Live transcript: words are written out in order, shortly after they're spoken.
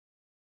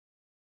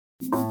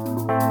Hi,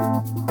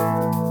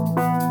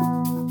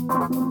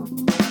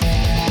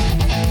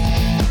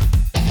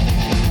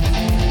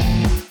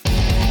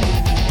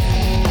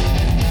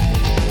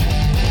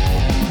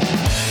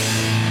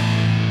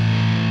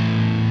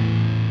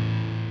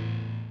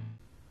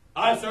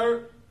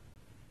 sir.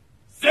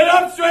 Sit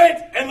up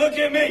straight and look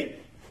at me.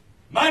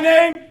 My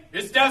name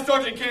is Staff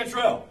Sergeant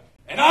Cantrell,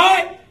 and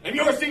I am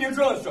your senior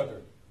drill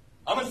instructor.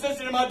 I'm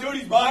assisted in my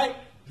duties by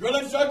Drill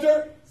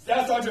Instructor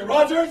Staff Sergeant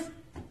Rogers,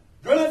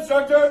 Drill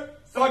Instructor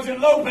Sergeant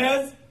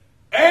Lopez,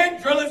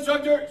 and Drill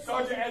Instructor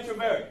Sergeant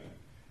Echeverry.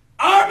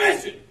 Our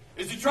mission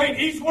is to train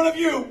each one of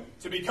you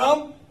to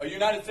become a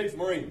United States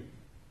Marine.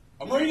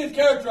 A Marine is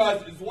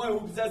characterized as one who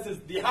possesses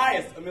the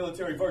highest of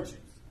military virtues.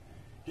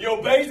 He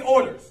obeys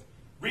orders,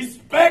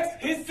 respects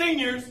his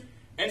seniors,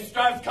 and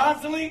strives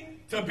constantly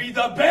to be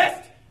the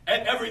best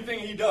at everything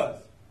he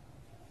does.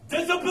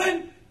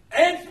 Discipline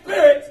and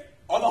spirit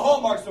are the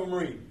hallmarks of a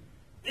Marine.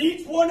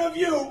 Each one of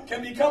you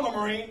can become a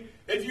Marine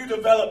if you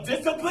develop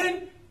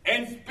discipline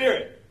and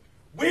spirit.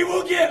 We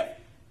will give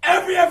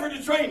every effort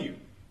to train you,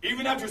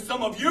 even after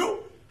some of you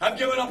have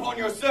given up on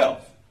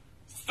yourselves.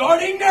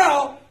 Starting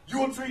now, you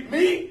will treat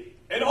me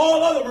and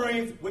all other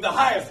Marines with the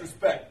highest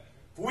respect.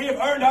 For we have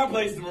earned our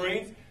place as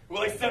Marines. We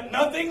will accept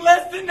nothing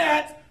less than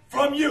that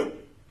from you.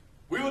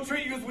 We will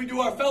treat you as we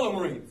do our fellow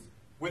Marines,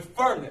 with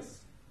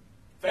firmness,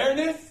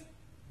 fairness,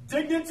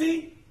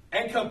 dignity,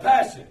 and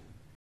compassion.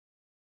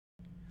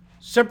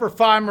 Semper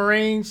Fi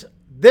Marines,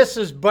 this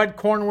is Bud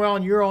Cornwell,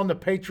 and you're on the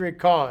Patriot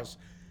Cause.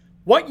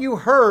 What you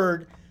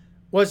heard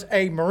was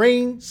a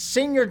Marine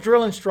senior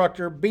drill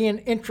instructor being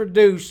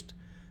introduced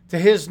to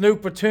his new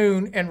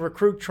platoon and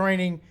recruit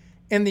training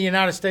in the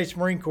United States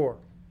Marine Corps.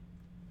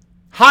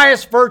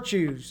 Highest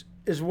virtues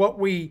is what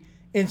we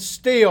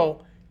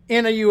instill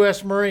in a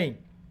U.S. Marine.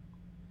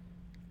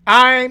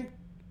 I'm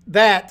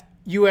that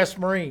U.S.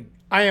 Marine.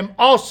 I am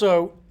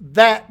also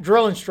that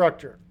drill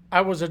instructor.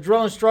 I was a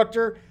drill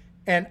instructor,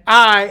 and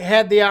I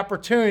had the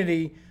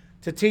opportunity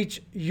to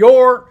teach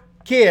your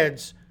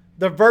kids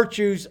the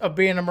virtues of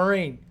being a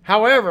Marine.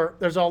 However,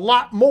 there's a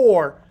lot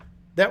more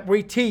that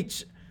we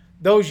teach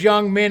those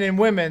young men and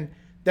women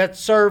that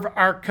serve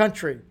our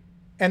country,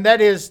 and that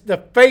is the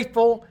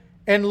faithful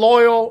and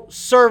loyal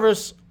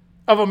service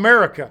of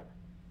America,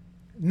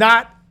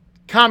 not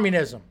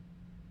communism.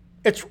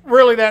 It's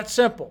really that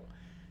simple.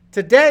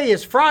 Today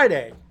is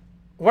Friday.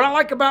 What I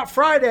like about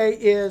Friday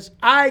is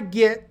I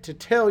get to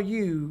tell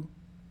you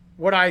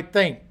what I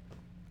think.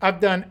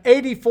 I've done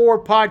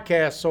 84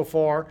 podcasts so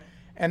far,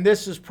 and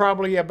this is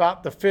probably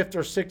about the fifth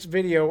or sixth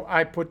video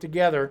I put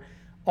together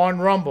on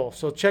Rumble.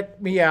 So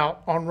check me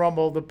out on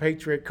Rumble, The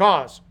Patriot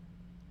Cause.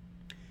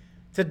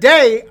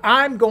 Today,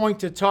 I'm going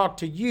to talk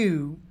to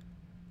you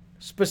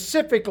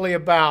specifically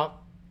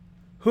about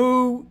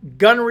who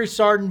Gunnery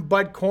Sergeant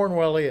Bud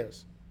Cornwell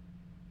is.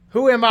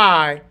 Who am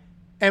I,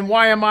 and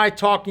why am I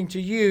talking to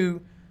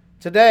you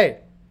today?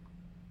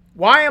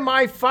 Why am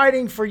I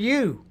fighting for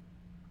you?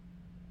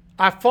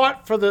 I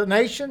fought for the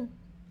nation.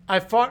 I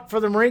fought for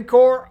the Marine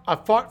Corps. I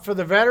fought for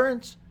the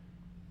veterans.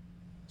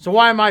 So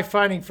why am I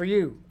fighting for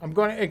you? I'm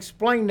going to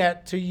explain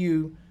that to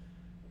you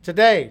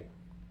today.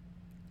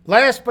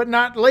 Last but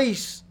not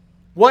least,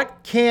 what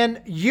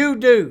can you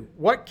do?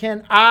 What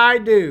can I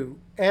do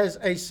as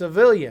a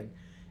civilian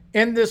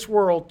in this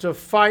world to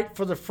fight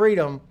for the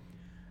freedom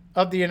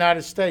of the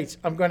United States?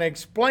 I'm going to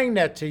explain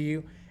that to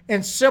you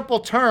in simple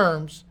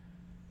terms,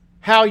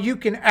 how you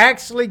can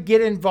actually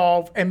get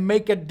involved and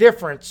make a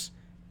difference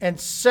and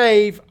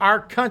save our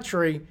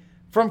country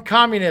from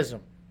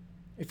communism.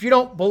 If you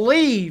don't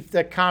believe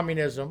that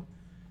communism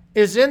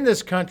is in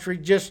this country,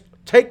 just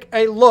take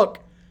a look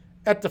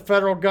at the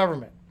federal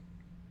government.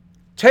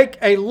 Take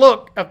a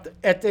look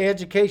at the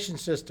education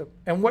system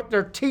and what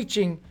they're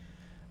teaching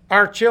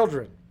our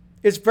children.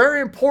 It's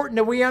very important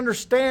that we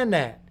understand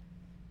that.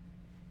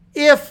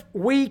 If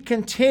we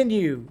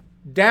continue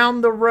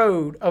down the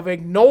road of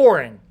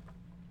ignoring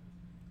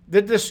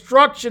the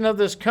destruction of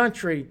this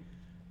country,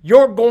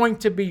 you're going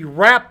to be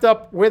wrapped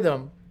up with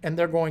them, and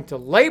they're going to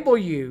label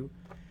you,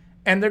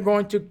 and they're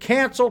going to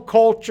cancel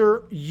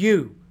culture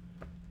you.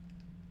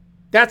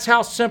 That's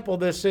how simple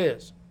this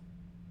is.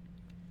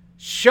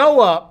 Show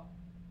up,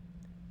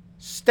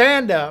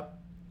 stand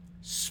up,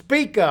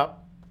 speak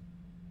up,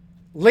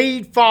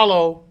 lead,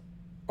 follow,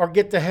 or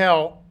get the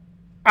hell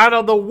out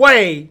of the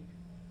way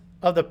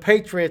of the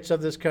patriots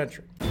of this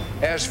country.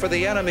 As for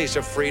the enemies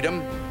of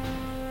freedom,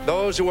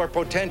 those who are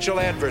potential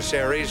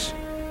adversaries,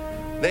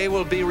 they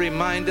will be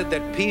reminded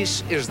that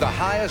peace is the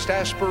highest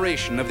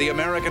aspiration of the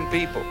American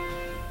people.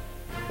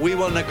 We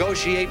will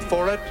negotiate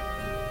for it,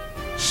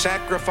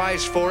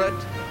 sacrifice for it.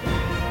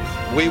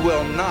 We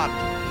will not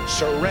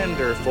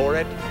surrender for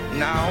it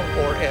now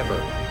or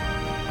ever.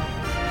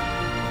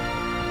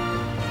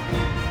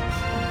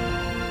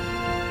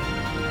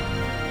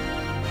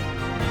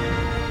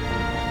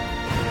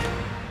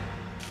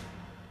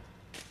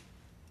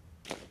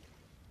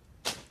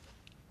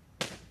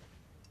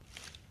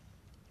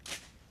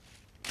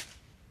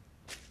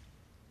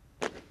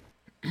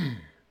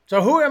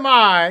 So who am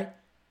I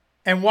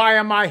And why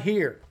am I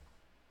here?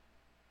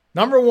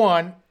 Number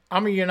one,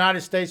 I'm a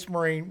United States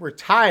Marine,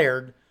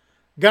 retired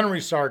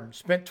gunnery sergeant,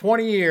 spent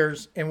 20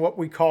 years in what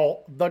we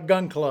call the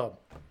gun club.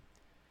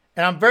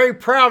 And I'm very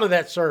proud of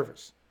that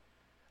service.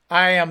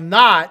 I am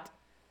not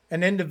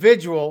an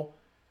individual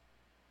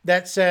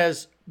that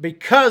says,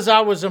 because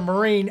I was a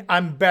Marine,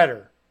 I'm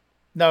better.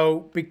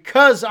 No,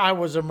 because I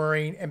was a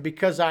Marine and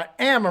because I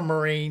am a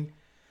Marine,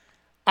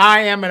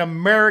 I am an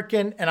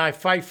American and I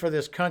fight for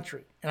this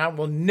country. And I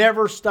will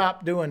never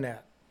stop doing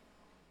that.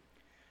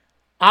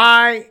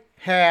 I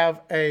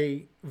have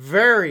a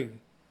very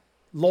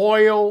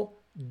loyal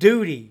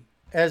duty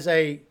as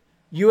a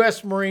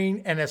U.S.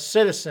 Marine and a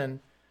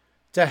citizen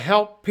to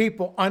help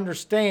people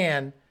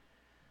understand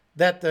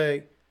that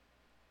the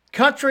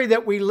country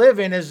that we live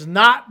in is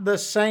not the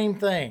same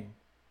thing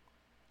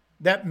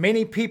that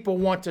many people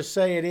want to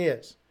say it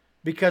is,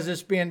 because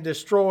it's being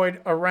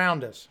destroyed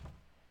around us.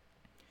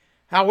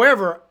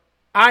 However,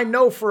 I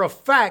know for a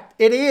fact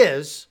it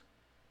is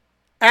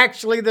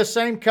actually the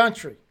same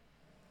country.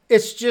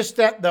 It's just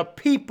that the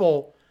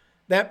people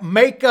that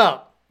make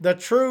up the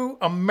true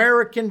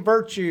American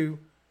virtue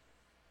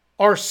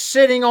are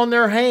sitting on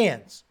their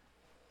hands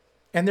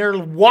and they're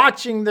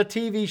watching the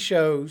TV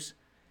shows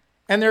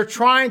and they're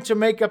trying to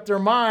make up their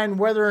mind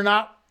whether or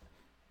not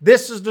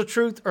this is the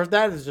truth or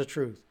that is the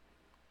truth.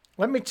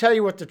 Let me tell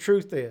you what the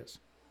truth is.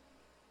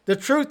 The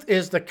truth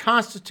is the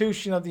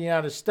Constitution of the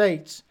United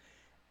States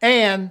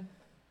and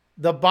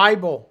the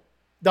Bible,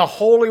 the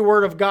Holy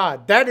Word of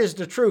God. That is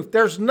the truth.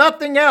 There's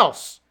nothing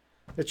else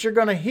that you're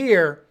going to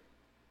hear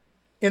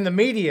in the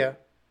media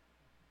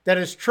that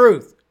is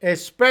truth,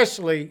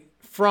 especially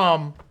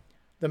from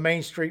the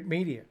mainstream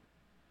media.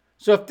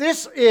 So if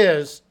this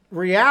is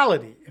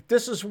reality, if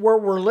this is where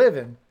we're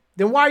living,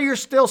 then why are you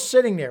still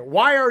sitting there?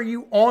 Why are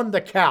you on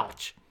the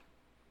couch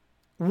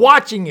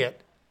watching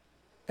it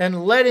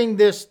and letting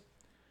this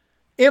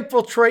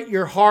infiltrate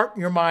your heart,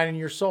 your mind, and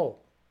your soul?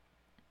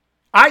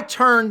 I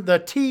turned the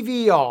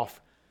TV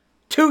off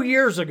 2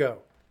 years ago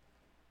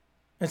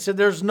and said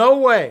there's no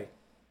way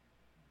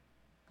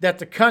that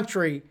the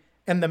country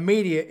and the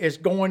media is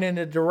going in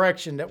the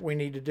direction that we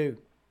need to do.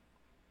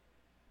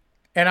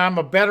 And I'm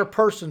a better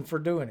person for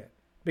doing it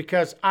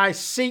because I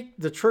seek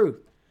the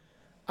truth.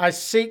 I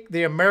seek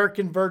the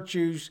American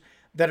virtues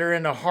that are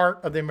in the heart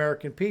of the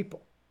American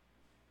people.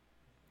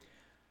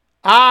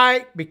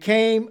 I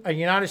became a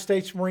United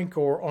States Marine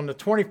Corps on the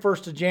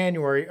 21st of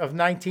January of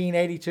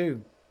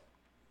 1982.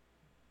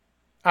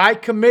 I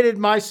committed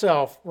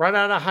myself right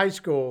out of high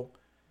school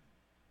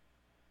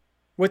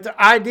with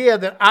the idea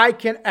that I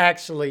can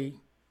actually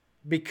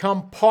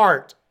become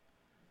part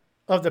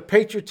of the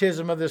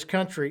patriotism of this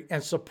country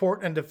and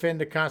support and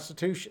defend the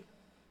Constitution.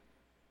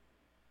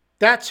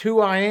 That's who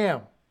I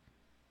am.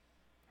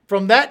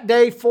 From that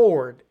day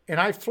forward, and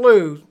I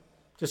flew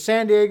to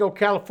San Diego,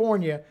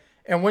 California,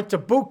 and went to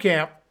boot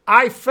camp,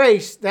 I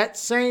faced that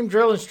same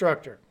drill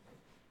instructor.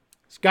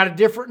 He's got a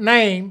different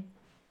name.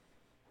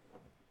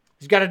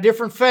 He's got a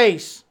different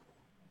face,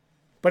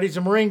 but he's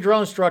a Marine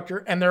drill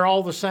instructor, and they're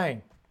all the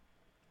same.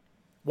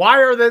 Why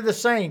are they the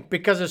same?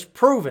 Because it's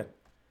proven.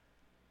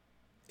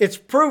 It's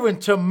proven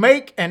to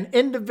make an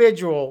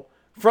individual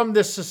from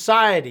this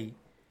society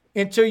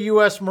into a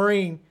U.S.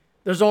 Marine,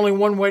 there's only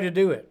one way to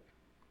do it.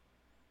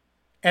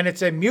 And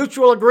it's a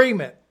mutual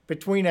agreement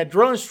between a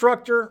drill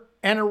instructor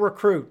and a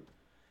recruit.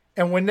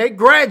 And when they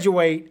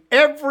graduate,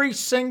 every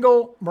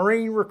single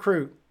Marine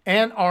recruit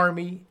and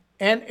Army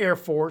and Air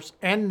Force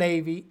and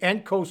Navy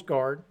and Coast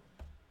Guard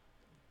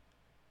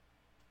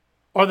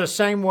are the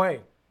same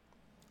way.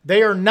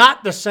 They are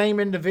not the same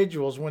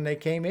individuals when they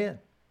came in.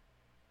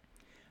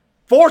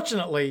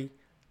 Fortunately,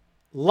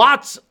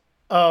 lots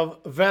of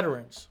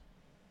veterans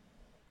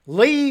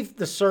leave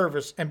the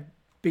service and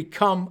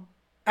become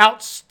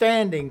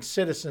outstanding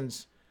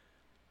citizens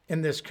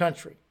in this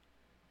country.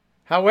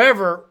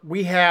 However,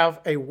 we have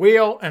a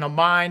will and a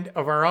mind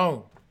of our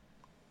own.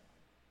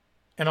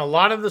 And a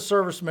lot of the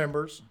service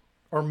members,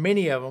 or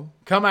many of them,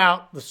 come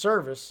out the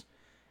service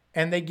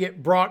and they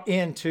get brought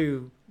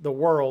into the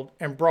world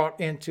and brought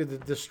into the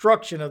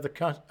destruction of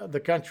the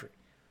country.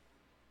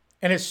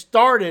 And it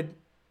started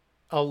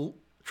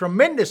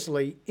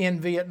tremendously in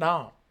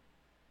Vietnam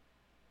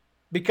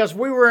because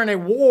we were in a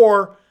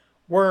war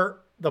where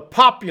the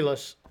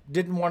populace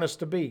didn't want us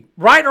to be.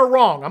 Right or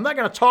wrong, I'm not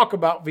going to talk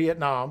about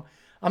Vietnam.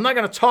 I'm not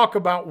going to talk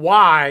about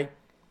why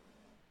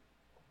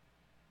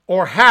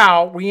or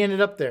how we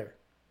ended up there.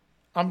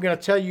 I'm going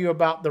to tell you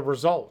about the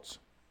results.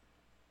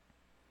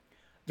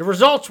 The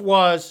results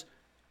was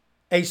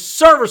a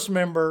service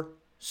member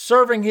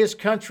serving his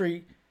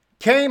country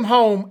came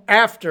home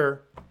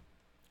after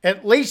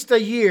at least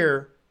a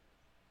year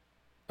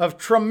of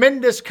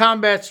tremendous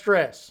combat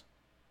stress.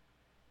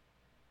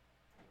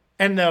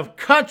 And the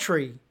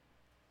country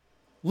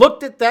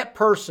looked at that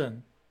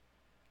person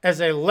as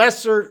a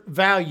lesser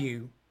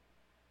value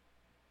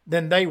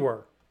than they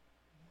were.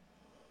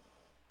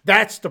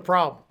 That's the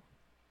problem.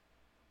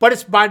 But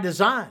it's by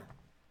design.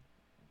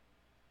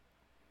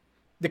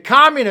 The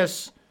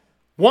communists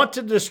want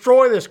to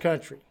destroy this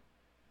country.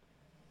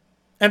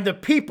 And the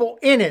people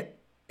in it,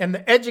 and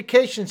the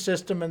education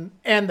system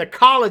and the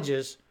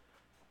colleges,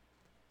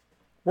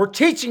 were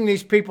teaching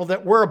these people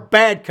that we're a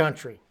bad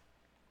country.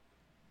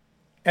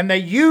 And they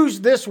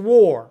used this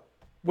war,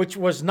 which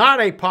was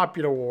not a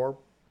popular war,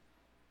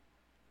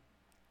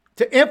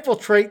 to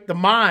infiltrate the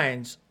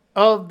minds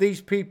of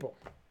these people.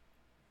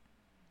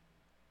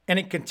 And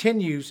it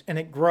continues and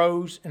it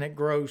grows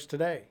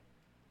today.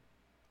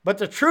 But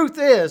the truth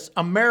is,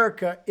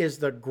 America is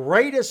the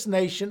greatest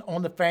nation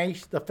on the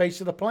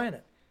face of the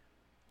planet.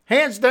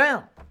 Hands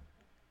down.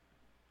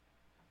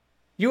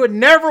 You would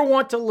never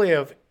want to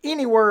live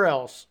anywhere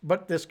else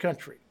but this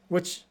country,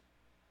 which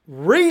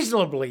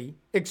reasonably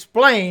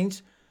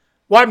explains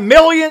why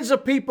millions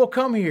of people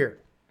come here.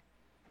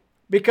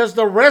 Because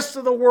the rest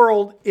of the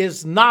world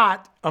is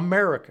not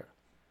America.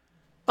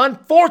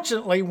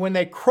 Unfortunately, when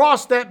they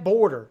cross that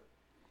border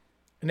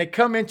and they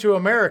come into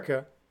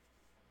America,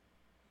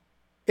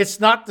 it's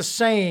not the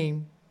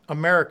same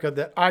America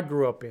that I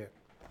grew up in.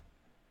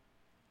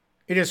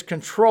 It is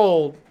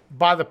controlled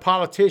by the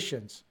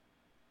politicians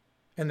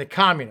and the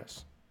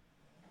communists.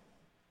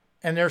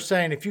 And they're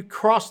saying, if you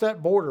cross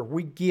that border,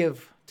 we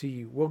give to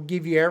you. We'll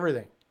give you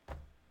everything.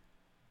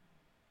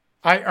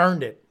 I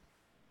earned it.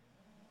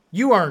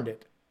 You earned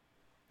it.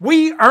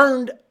 We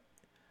earned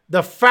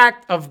the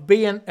fact of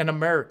being an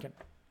American.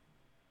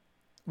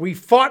 We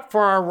fought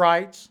for our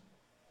rights.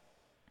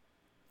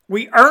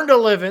 We earned a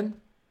living.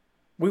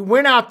 We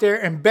went out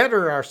there and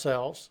bettered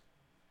ourselves,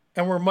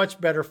 and we're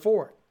much better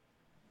for it.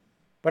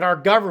 But our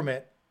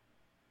government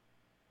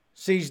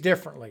sees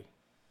differently,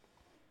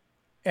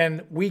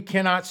 and we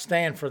cannot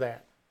stand for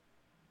that.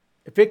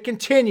 If it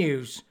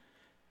continues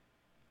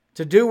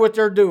to do what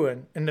they're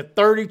doing in the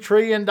 $30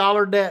 trillion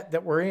debt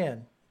that we're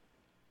in,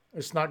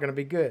 it's not going to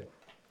be good.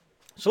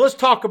 So let's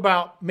talk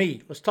about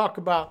me. Let's talk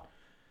about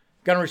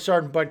Gunnery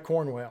Sergeant Bud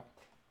Cornwell.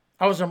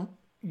 I was a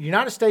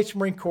United States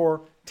Marine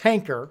Corps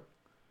tanker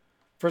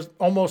for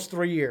almost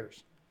 3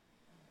 years.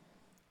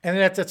 And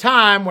at the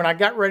time, when I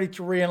got ready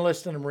to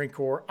re-enlist in the Marine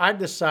Corps, I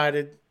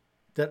decided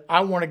that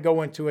I want to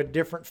go into a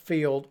different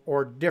field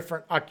or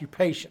different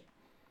occupation.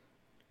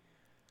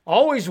 I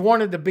always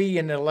wanted to be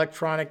in the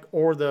electronic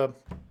or the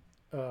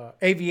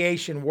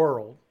aviation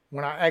world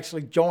when I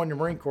actually joined the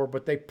Marine Corps,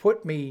 but they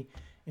put me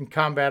in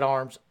combat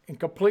arms, and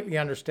completely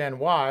understand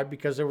why,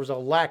 because there was a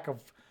lack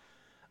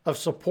of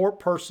support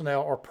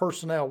personnel or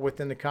personnel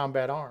within the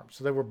combat arms.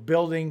 So they were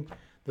building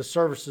the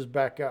services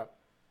back up.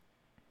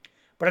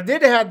 But I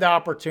did have the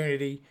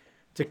opportunity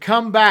to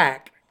come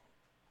back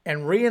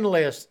and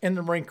re-enlist in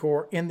the Marine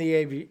Corps in the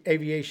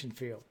aviation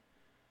field.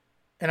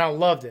 And I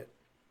loved it.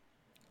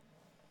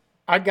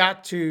 I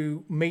got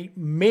to meet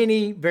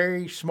many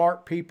very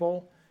smart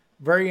people,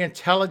 very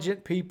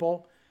intelligent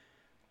people,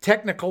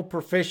 technical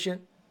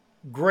proficient,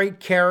 great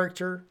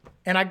character,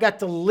 and I got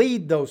to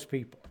lead those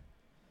people.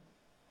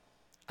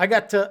 I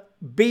got to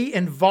be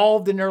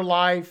involved in their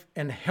life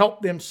and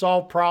help them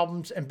solve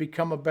problems and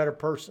become a better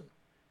person.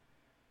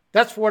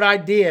 That's what I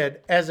did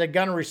as a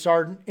gunnery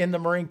sergeant in the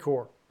Marine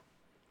Corps.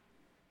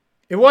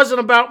 It wasn't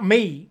about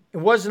me. It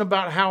wasn't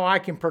about how I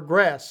can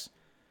progress.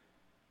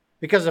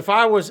 Because if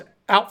I was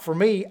out for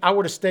me, I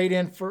would have stayed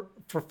in for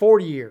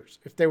 40 years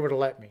if they would have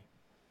let me.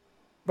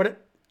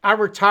 But I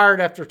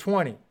retired after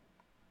 20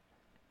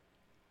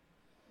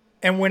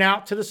 and went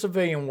out to the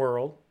civilian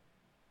world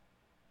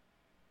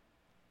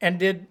and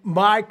did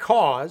my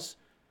cause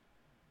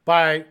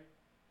by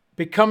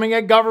becoming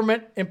a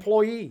government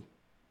employee.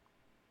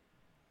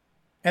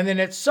 And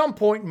then at some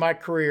point in my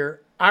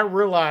career, I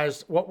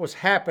realized what was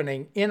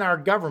happening in our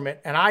government,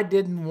 and I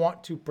didn't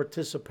want to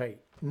participate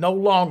no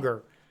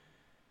longer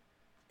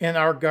in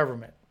our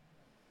government.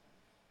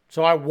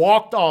 So I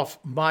walked off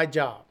my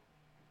job.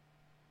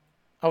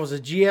 I was a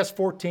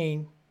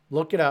GS-14,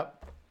 look it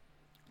up,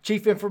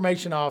 Chief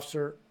Information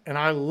Officer, and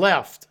I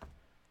left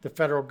the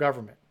federal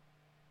government.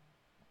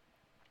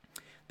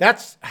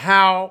 That's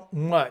how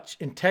much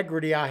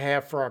integrity I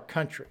have for our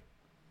country.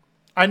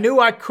 I knew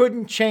I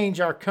couldn't change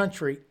our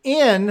country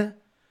in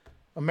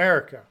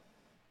America,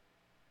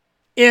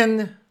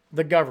 in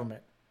the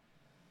government,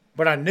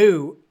 but I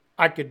knew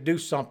I could do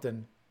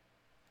something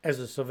as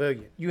a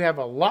civilian. You have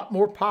a lot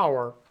more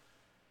power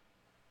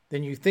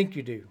than you think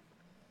you do.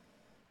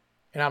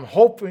 And I'm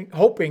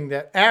hoping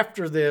that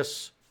after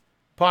this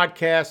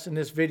podcast and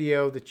this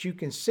video that you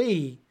can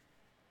see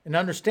and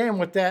understand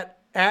what that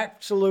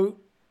absolute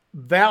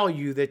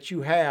value that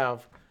you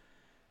have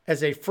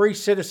as a free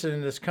citizen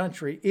in this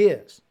country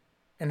is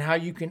and how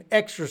you can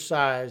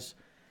exercise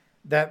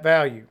that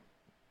value.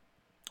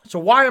 So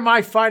why am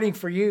I fighting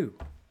for you?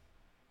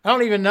 I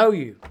don't even know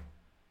you.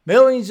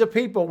 Millions of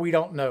people we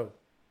don't know.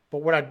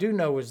 But what I do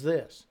know is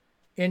this.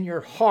 In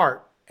your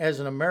heart, as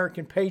an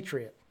American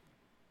patriot,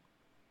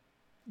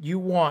 you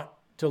want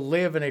to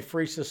live in a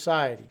free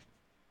society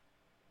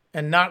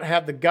and not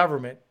have the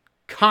government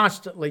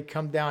constantly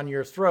come down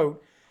your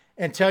throat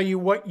and tell you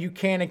what you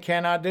can and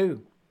cannot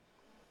do.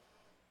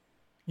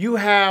 You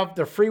have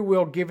the free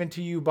will given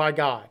to you by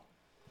God.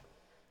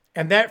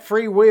 And that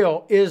free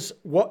will is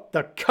what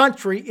the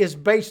country is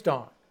based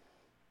on.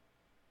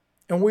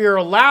 And we are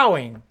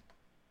allowing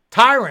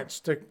tyrants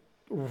to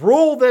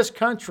rule this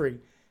country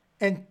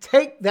and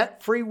take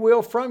that free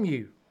will from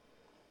you.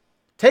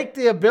 Take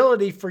the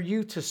ability for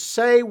you to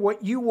say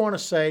what you want to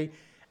say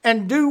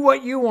and do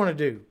what you want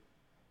to do.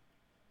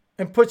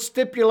 And put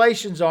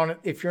stipulations on it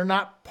if you're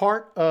not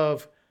part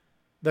of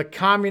the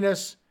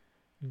communist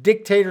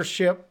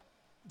dictatorship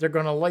they're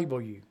going to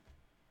label you.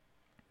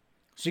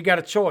 So you got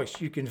a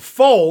choice. You can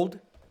fold,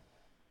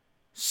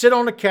 sit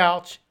on the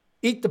couch,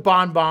 eat the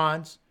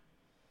bonbons,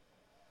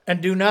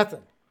 and do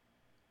nothing.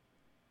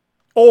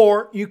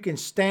 Or you can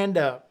stand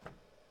up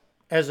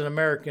as an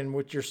American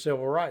with your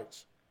civil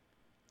rights.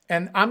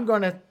 And I'm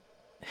going to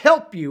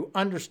help you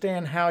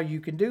understand how you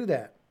can do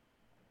that.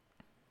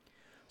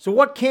 So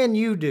what can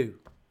you do?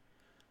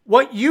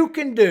 What you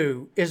can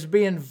do is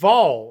be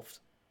involved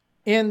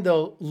in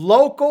the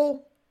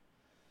local,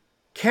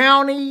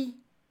 county,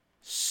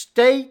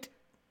 state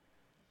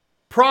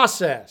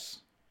process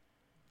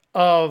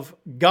of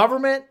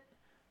government,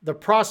 the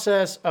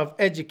process of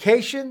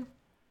education,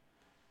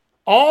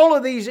 all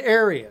of these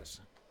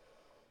areas.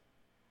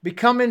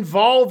 Become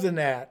involved in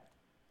that.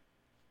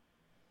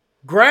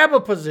 Grab a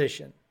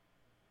position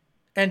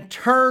and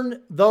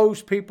turn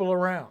those people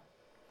around.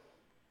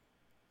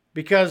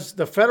 Because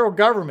the federal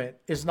government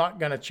is not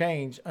going to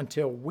change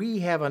until we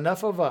have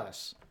enough of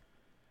us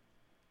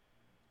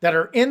that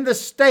are in the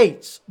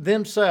states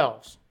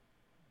themselves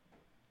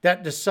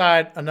that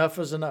decide enough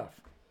is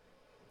enough.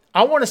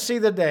 I want to see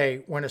the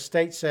day when a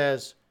state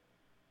says,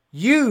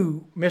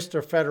 you,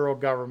 Mr. Federal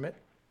Government,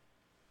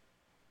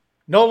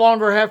 no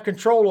longer have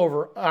control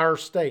over our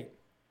state.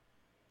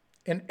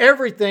 And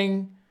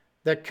everything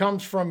that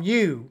comes from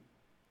you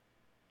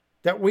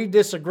that we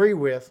disagree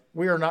with,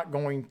 we are not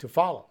going to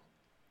follow.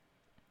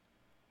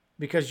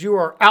 Because you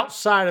are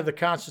outside of the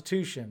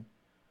Constitution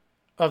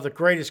of the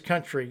greatest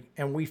country,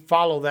 and we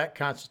follow that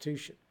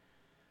Constitution.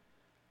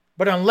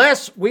 But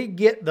unless we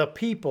get the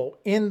people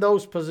in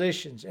those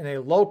positions in a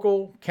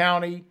local,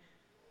 county,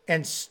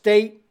 and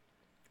state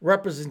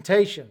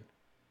representation,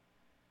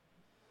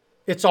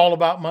 it's all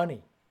about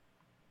money.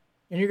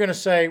 And you're going to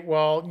say,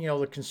 well, you know,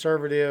 the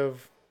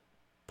conservative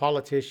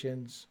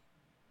politicians,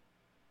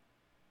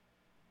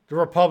 the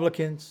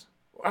Republicans,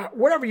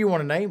 whatever you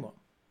want to name them,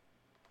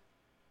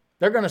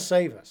 they're going to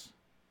save us.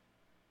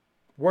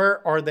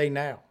 Where are they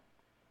now?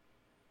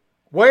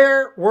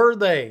 Where were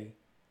they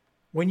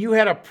when you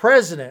had a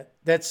president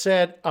that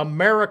said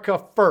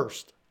America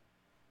first?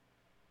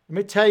 Let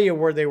me tell you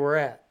where they were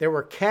at. They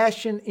were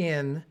cashing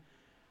in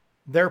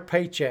their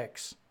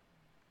paychecks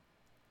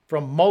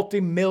from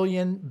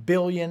multi-million,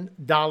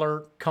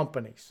 billion-dollar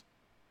companies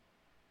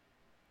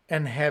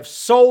and have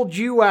sold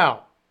you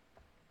out.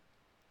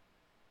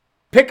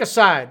 Pick a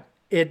side.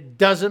 It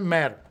doesn't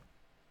matter.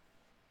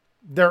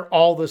 They're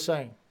all the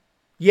same.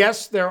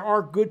 Yes, there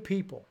are good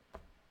people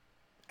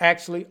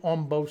actually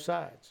on both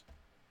sides.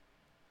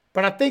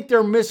 But I think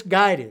they're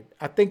misguided.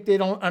 I think they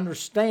don't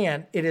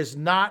understand it is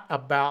not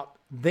about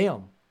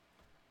them.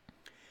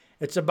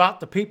 It's about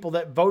the people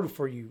that voted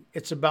for you.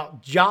 It's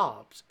about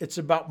jobs. It's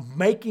about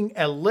making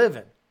a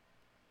living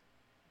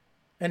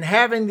and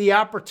having the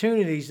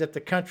opportunities that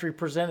the country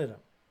presented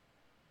them.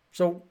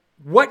 So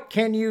what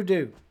can you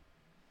do?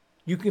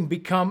 You can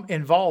become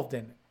involved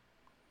in it.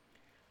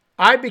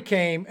 I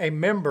became a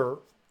member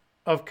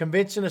of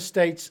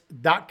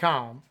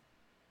ConventionEstates.com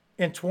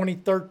in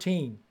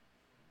 2013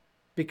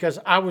 because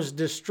I was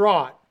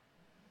distraught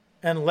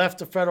and left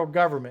the federal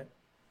government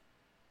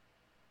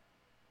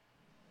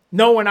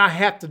knowing I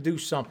have to do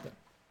something.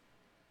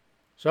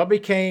 So I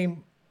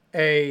became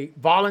a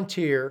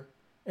volunteer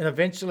and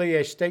eventually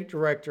a state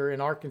director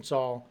in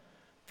Arkansas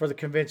for the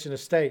Convention of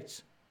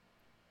States.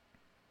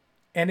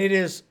 And it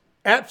is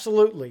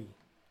absolutely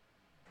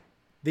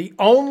the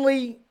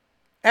only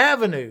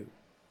avenue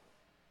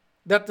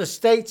that the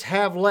states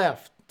have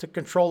left to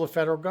control the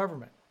federal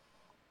government.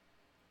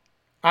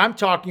 I'm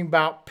talking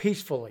about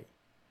peacefully.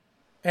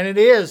 And it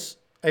is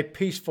a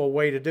peaceful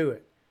way to do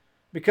it.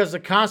 Because the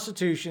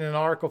Constitution in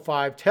Article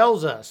 5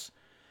 tells us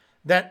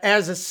that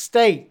as a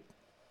state,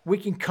 we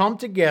can come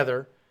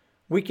together,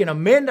 we can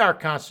amend our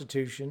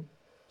Constitution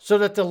so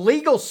that the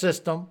legal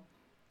system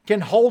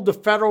can hold the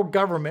federal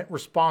government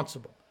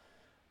responsible.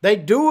 They're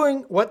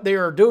doing what they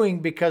are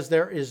doing because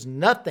there is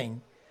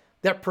nothing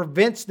that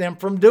prevents them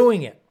from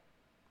doing it.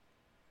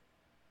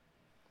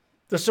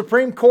 The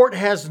Supreme Court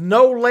has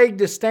no leg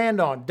to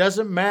stand on.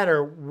 Doesn't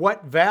matter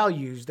what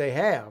values they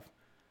have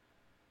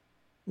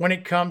when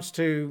it comes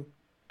to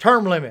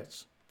term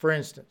limits, for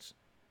instance.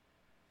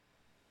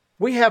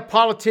 We have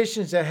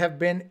politicians that have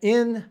been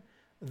in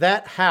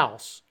that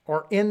House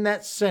or in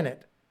that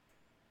Senate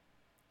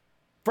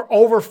for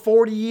over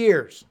 40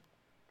 years.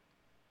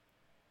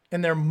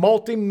 And their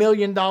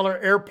multi-million-dollar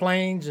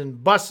airplanes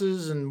and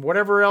buses and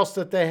whatever else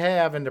that they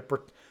have, and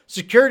the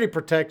security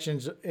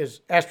protections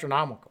is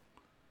astronomical.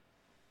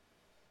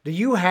 Do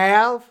you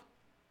have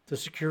the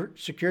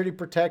security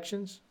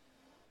protections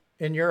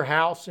in your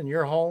house, in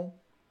your home?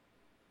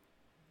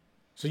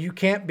 So you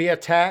can't be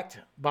attacked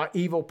by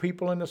evil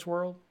people in this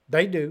world?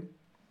 They do.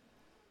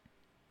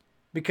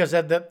 because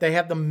they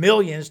have the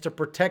millions to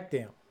protect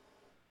them,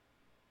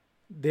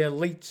 the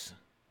elites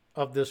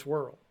of this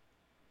world.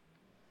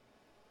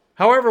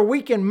 However,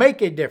 we can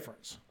make a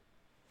difference.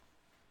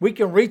 We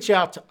can reach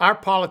out to our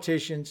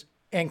politicians,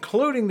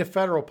 including the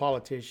federal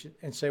politicians,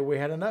 and say we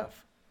had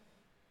enough.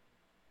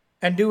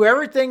 And do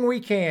everything we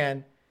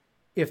can,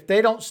 if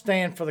they don't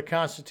stand for the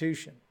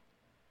Constitution,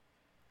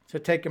 to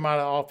take them out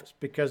of office,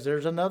 because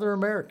there's another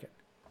American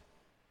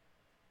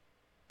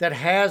that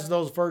has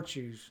those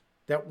virtues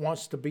that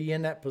wants to be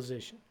in that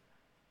position.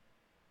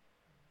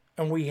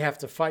 And we have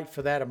to fight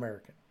for that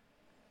American.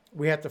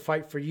 We have to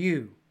fight for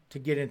you to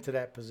get into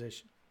that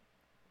position.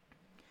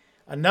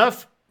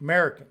 Enough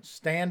Americans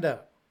stand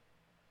up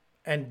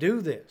and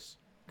do this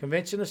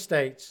Convention of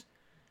States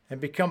and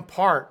become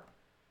part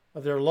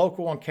of their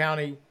local and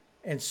county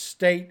and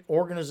state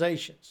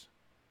organizations.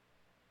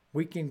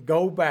 We can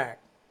go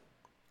back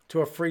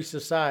to a free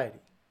society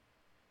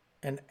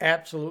and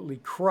absolutely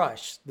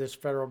crush this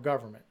federal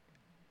government.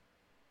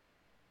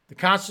 The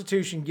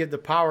Constitution gives the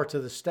power to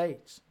the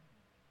states.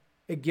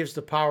 It gives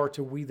the power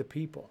to we the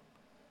people,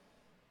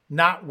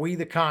 not we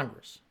the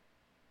Congress,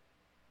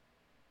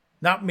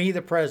 not me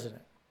the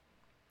president,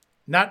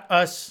 not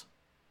us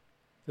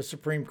the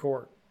Supreme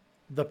Court,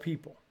 the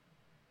people.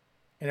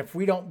 And if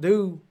we don't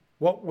do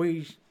what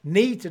we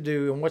need to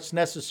do and what's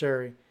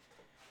necessary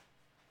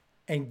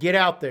and get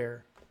out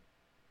there,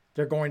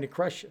 they're going to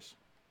crush us.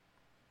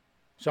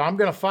 So I'm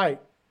going to fight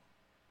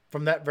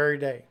from that very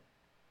day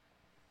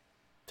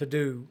to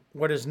do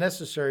what is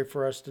necessary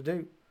for us to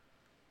do.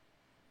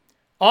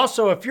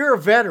 Also, if you're a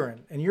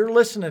veteran and you're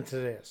listening to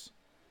this,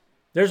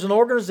 there's an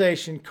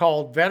organization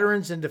called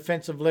Veterans in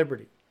Defense of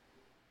Liberty.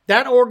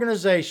 That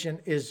organization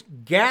is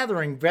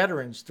gathering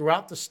veterans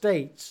throughout the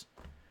states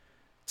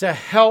to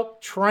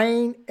help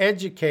train,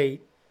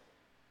 educate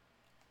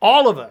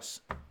all of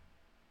us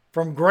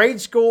from grade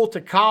school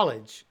to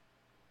college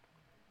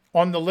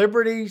on the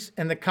liberties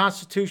and the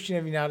Constitution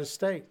of the United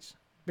States,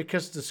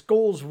 because the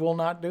schools will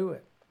not do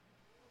it.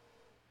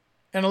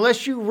 And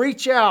unless you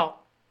reach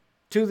out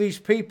to these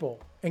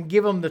people and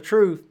give them the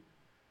truth,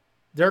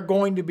 they're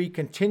going to be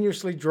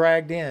continuously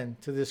dragged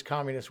into this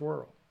communist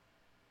world.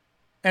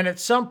 And at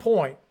some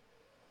point,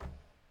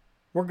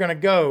 we're going to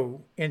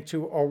go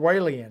into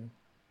Orwellian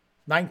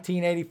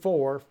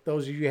 1984,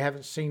 those of you who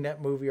haven't seen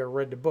that movie or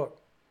read the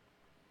book,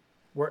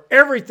 where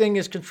everything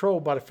is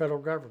controlled by the federal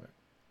government.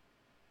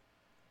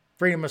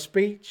 Freedom of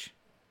speech,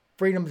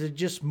 freedom to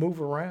just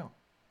move around.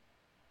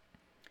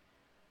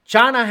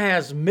 China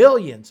has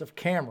millions of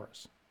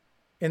cameras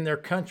in their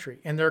country,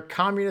 in their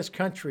communist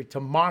country, to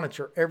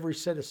monitor every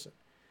citizen.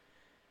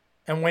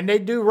 And when they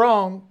do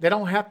wrong, they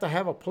don't have to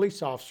have a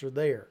police officer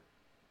there,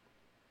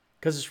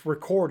 because it's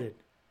recorded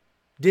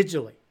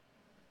digitally.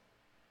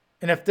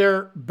 And if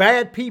they're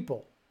bad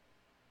people,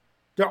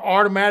 they're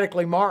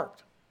automatically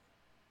marked.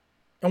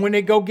 And when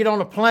they go get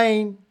on a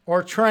plane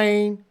or a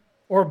train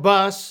or a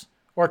bus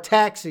or a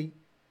taxi,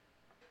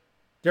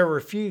 they're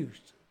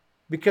refused,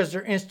 because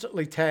they're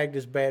instantly tagged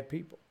as bad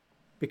people,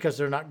 because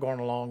they're not going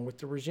along with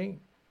the regime.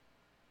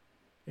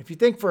 If you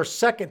think for a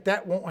second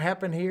that won't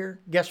happen here,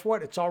 guess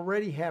what? It's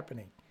already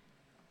happening.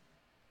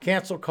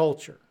 Cancel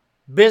culture.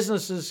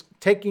 Businesses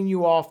taking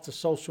you off to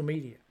social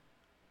media.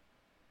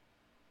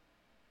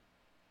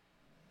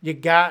 You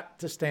got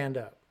to stand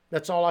up.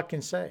 That's all I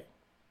can say.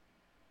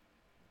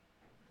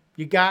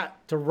 You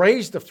got to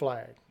raise the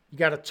flag. You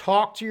got to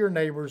talk to your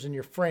neighbors and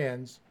your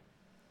friends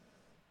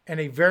in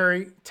a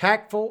very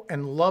tactful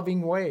and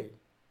loving way,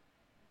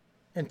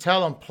 and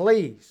tell them,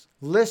 please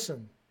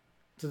listen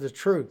to the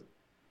truth,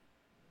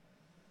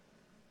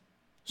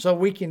 so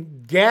we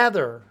can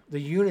gather the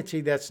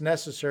unity that's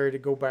necessary to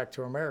go back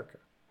to America.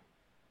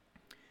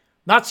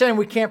 Not saying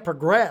we can't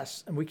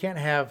progress and we can't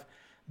have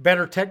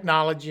better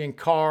technology and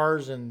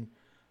cars and,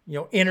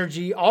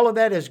 energy. All of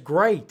that is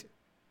great.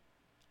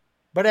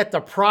 But at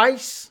the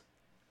price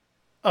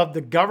of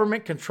the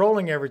government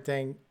controlling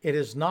everything, it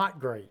is not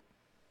great.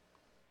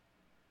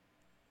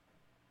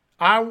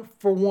 I,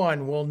 for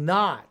one, will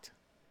not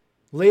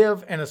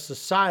live in a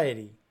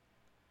society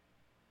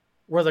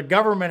where the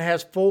government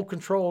has full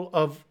control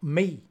of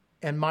me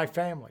and my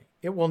family.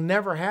 It will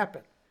never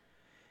happen.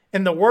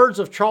 In the words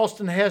of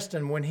Charlton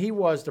Heston, when he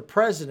was the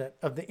president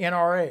of the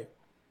NRA,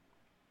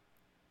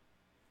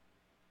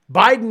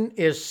 Biden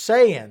is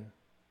saying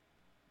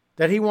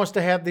that he wants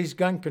to have these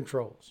gun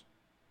controls.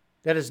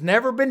 That has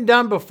never been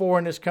done before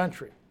in this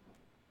country.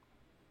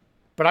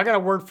 But I got a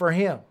word for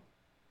him.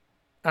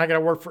 I got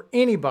a word for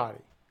anybody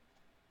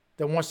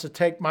that wants to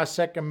take my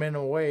Second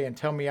Amendment away and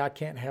tell me I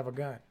can't have a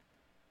gun.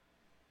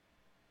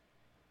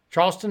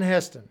 Charlton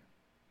Heston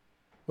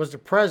was the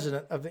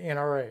president of the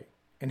NRA,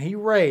 and he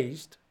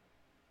raised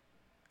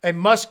a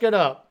musket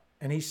up,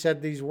 and he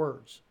said these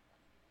words: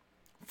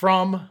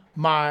 "From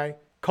my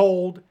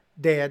cold,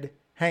 dead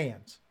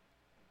hands."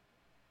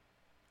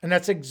 And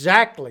that's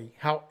exactly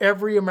how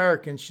every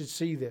American should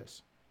see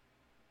this.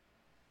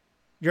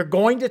 You're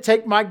going to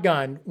take my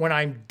gun when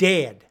I'm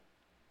dead.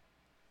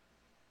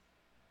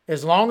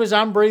 As long as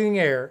I'm breathing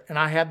air and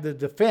I have the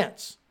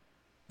defense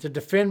to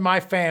defend my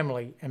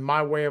family and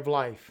my way of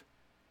life,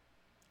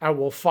 I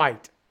will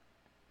fight.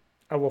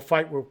 I will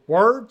fight with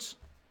words,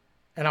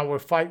 and I will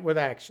fight with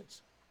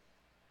actions.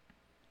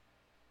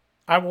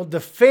 I will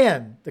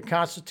defend the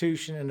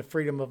Constitution and the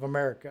freedom of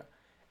America,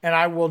 and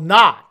I will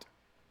not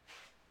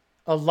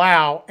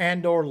allow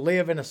and or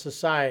live in a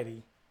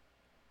society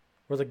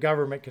where the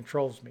government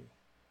controls me,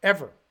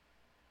 ever.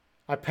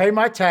 I pay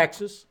my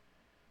taxes.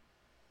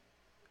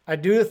 I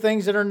do the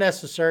things that are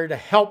necessary to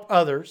help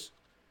others.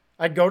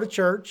 I go to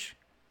church.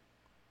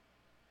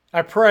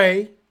 I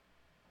pray.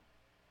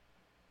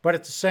 But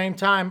at the same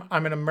time,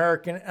 I'm an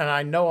American and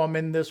I know I'm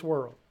in this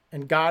world.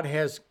 And God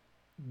has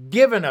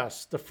given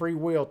us the free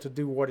will to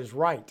do what is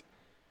right.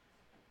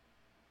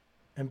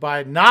 And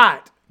by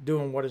not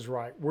doing what is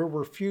right, we're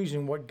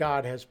refusing what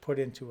God has put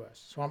into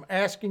us. So I'm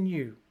asking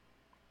you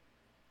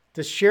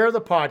to share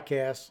the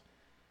podcast,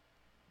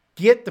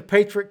 get the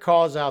Patriot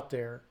Cause out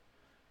there,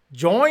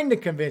 join the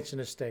Convention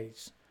of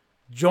States,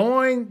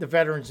 join the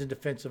Veterans in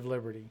Defense of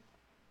Liberty,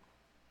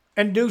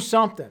 and do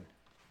something.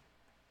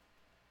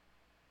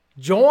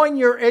 Join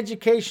your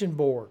education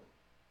board.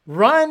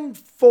 Run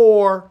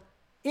for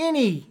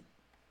any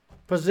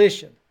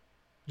position.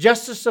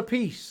 Justice of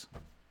Peace.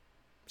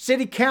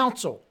 City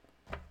Council.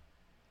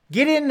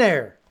 Get in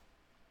there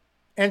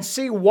and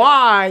see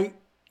why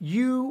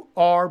you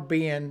are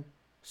being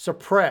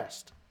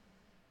suppressed.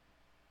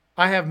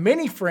 I have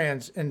many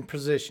friends in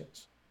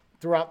positions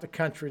throughout the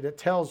country that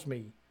tells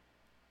me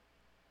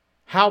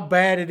how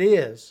bad it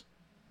is,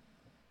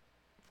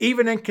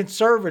 even in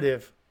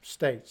conservative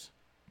states,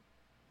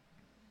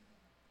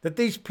 that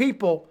these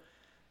people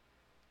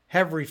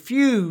have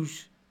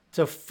refused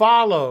to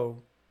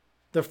follow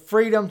the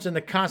freedoms in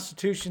the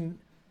Constitution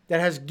that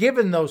has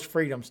given those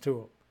freedoms to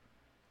them.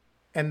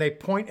 And they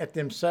point at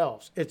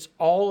themselves. It's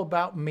all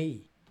about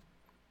me.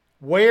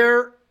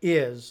 Where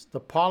is the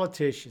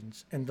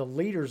politicians and the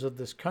leaders of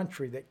this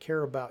country that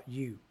care about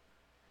you?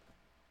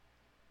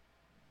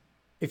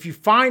 If you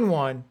find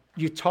one,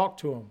 you talk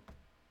to them.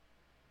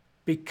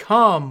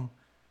 Become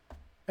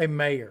a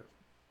mayor.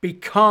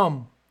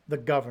 Become the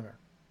governor.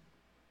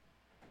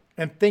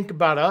 And think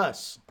about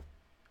us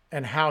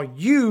and how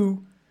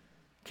you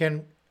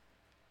can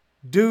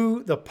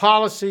do the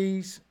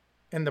policies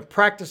and the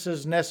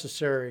practices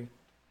necessary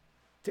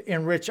to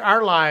enrich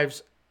our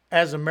lives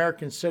as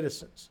American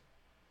citizens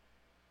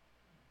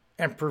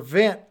and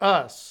prevent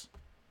us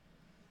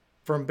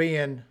from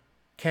being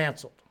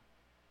canceled.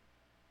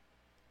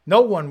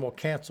 No one will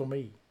cancel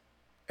me,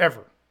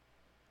 ever,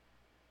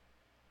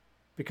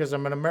 because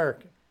I'm an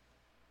American.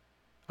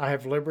 I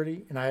have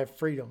liberty and I have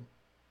freedom,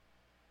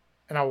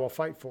 and I will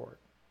fight for it.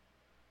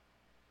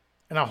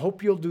 And I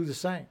hope you'll do the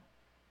same.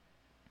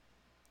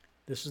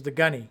 This is the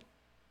Gunny.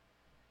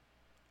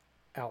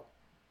 Out.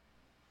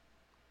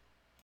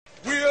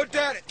 We're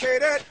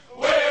dedicated.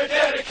 We're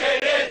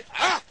dedicated.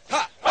 Ha,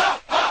 ha,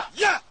 ha, ha.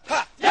 Yeah,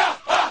 ha, Yeah,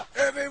 ha.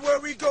 everywhere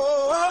we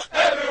go.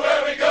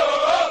 Everywhere we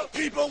go,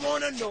 People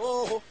want to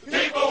know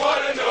people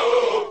want to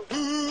know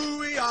who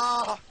we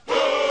are, who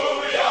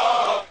we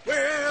are,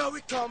 where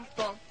we come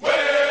from.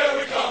 where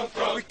we come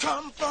from. We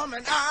come from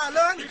an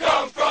island,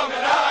 Come from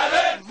an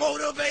island,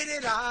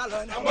 motivated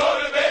island. a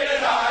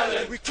motivated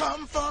island. We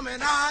come from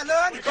an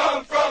island,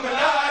 Come from an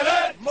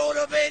island,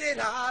 motivated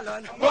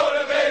island.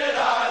 motivated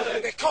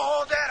island. They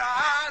call that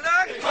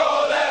island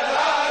Call that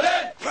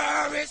island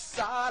Paris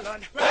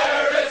Island.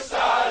 Paris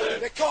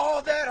Island. They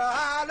call that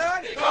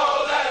island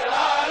Call that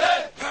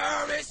island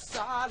Paris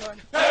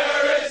Island.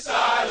 Paris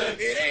Island.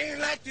 It ain't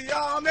like the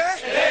army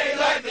It ain't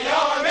like the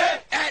army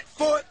at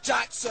Fort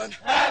Jackson.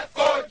 at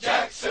Fort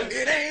Jackson.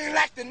 It ain't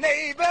like the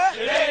Navy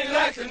It ain't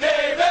like the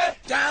Navy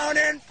down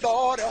in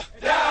Florida.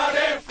 down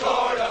in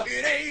Florida.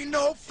 It ain't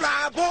no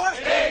flyboy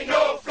It ain't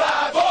no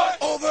flyboy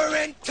over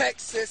in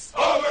Texas.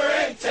 over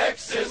in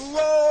Texas.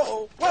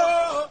 Whoa,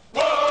 whoa,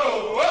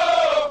 Whoa,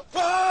 whoa,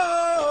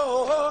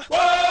 whoa.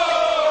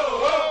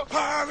 whoa,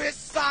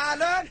 Paris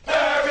Island,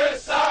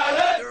 Paris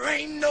Island. there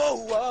ain't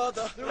no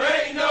other.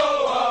 There ain't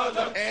no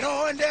other. And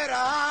on that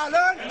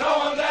island, And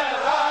on that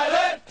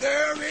island,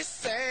 there is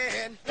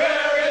sand.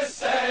 there is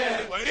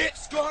sand. But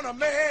it's gonna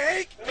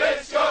make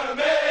It's gonna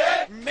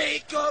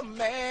make a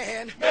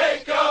man.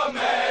 make a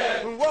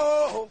man.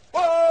 Whoa,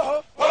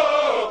 whoa,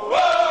 Whoa,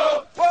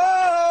 whoa,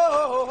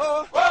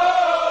 whoa.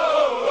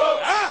 whoa.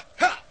 Ah,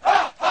 ha,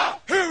 ha, ha.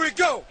 Here we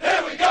go. Here